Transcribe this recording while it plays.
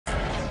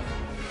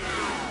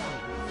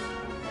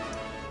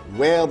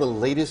Well, the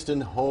latest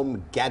in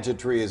home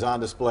gadgetry is on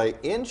display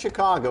in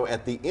Chicago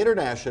at the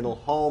International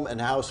Home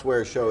and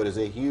Houseware Show. It is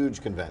a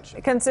huge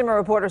convention. Consumer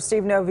reporter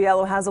Steve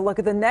Noviello has a look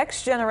at the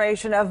next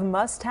generation of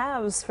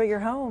must-haves for your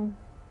home.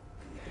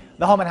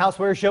 The Home and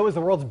Houseware Show is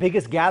the world's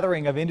biggest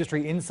gathering of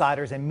industry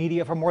insiders and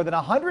media from more than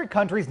 100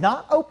 countries,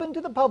 not open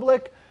to the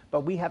public,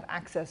 but we have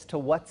access to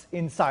what's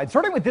inside.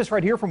 Starting with this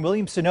right here from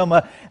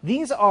Williams-Sonoma,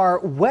 these are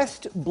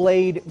West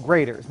Blade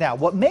graters. Now,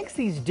 what makes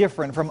these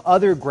different from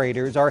other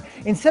graters are,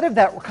 instead of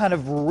that kind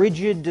of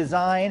rigid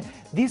design,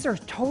 these are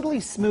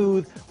totally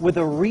smooth with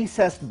a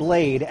recessed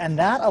blade, and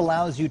that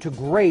allows you to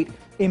grate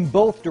in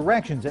both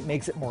directions. It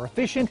makes it more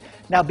efficient.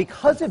 Now,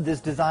 because of this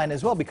design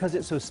as well, because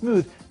it's so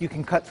smooth, you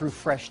can cut through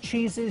fresh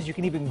cheeses. You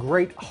can even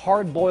grate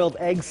hard-boiled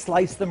eggs,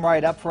 slice them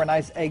right up for a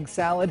nice egg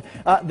salad.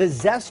 The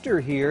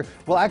zester here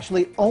will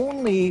actually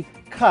only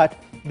cut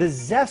the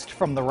zest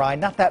from the rind,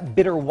 not that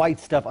bitter white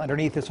stuff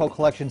underneath. This whole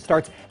collection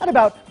starts at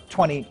about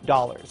 $20.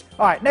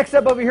 All right, next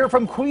up over here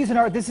from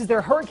Cuisinart, this is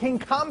their Hurricane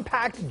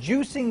Compact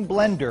Juicing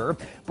Blender.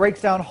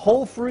 Breaks down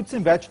whole fruits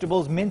and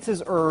vegetables,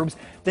 minces herbs.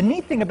 The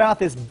neat thing about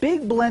this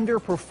big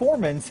blender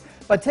performance,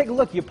 but take a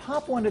look, you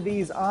pop one of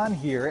these on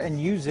here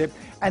and use it,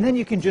 and then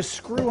you can just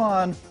screw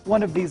on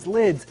one of these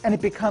lids and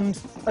it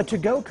becomes a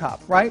to-go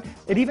cup, right?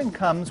 It even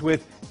comes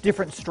with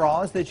different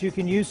straws that you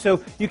can use,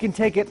 so you can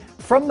take it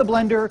from the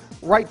blender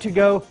right to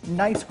go,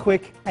 nice,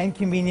 quick, and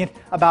convenient,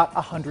 about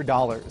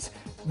 $100.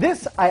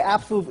 This I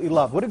absolutely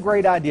love. What a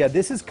great idea.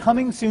 This is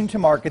coming soon to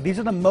market. These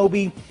are the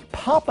Moby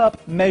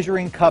pop-up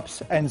measuring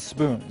cups and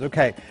spoons.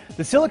 Okay,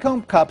 the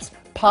silicone cups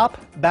pop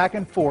back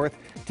and forth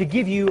to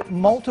give you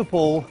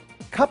multiple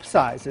cup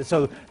sizes.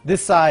 So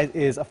this size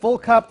is a full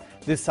cup,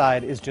 this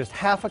side is just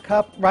half a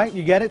cup, right?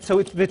 You get it? So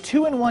it's the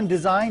two-in-one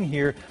design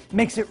here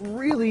makes it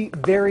really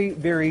very,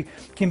 very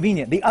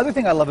convenient. The other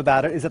thing I love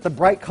about it is that the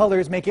bright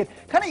colors make it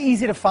kind of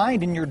easy to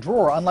find in your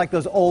drawer, unlike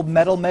those old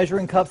metal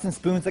measuring cups and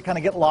spoons that kind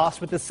of get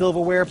lost with the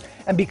silverware.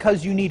 And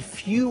because you need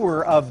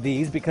fewer of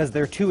these, because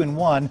they're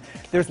two-in-one,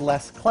 there's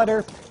less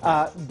clutter.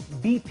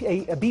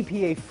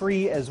 BPA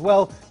free as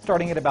well,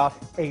 starting at about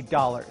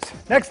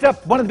 $8. Next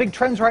up, one of the big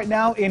trends right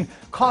now in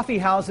coffee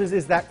houses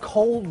is that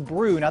cold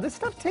brew. Now, this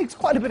stuff takes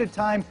quite a bit of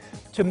time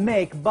to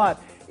make,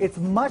 but it's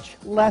much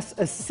less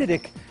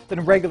acidic than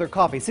regular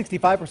coffee,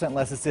 65%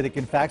 less acidic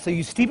in fact. So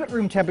you steep at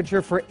room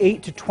temperature for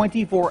 8 to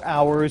 24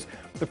 hours.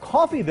 The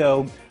coffee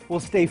though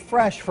will stay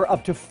fresh for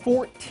up to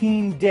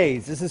 14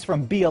 days. This is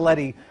from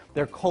Bialetti,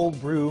 their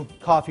cold brew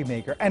coffee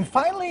maker. And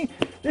finally,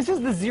 this is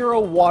the Zero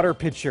Water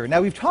Pitcher.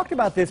 Now, we've talked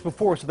about this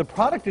before, so the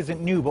product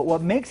isn't new, but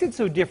what makes it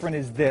so different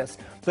is this,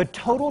 the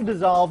Total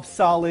Dissolved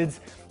Solids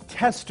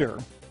Tester.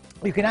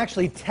 You can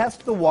actually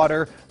test the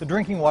water, the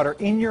drinking water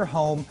in your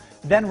home,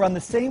 then run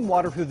the same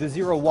water through the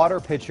Zero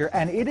Water Pitcher,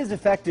 and it is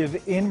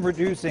effective in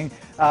reducing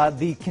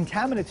the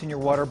contaminants in your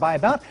water by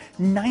about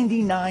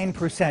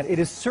 99%. It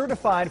is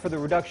certified for the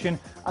reduction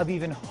of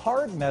even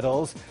hard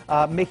metals,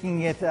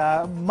 making it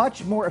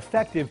much more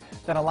effective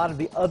than a lot of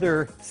the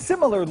other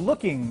similar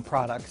looking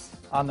products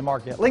on the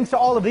market. Links to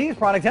all of these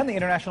products and the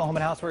International Home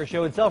and Houseware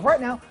Show itself right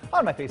now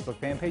on my Facebook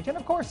fan page and,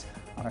 of course,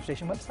 on our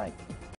station website.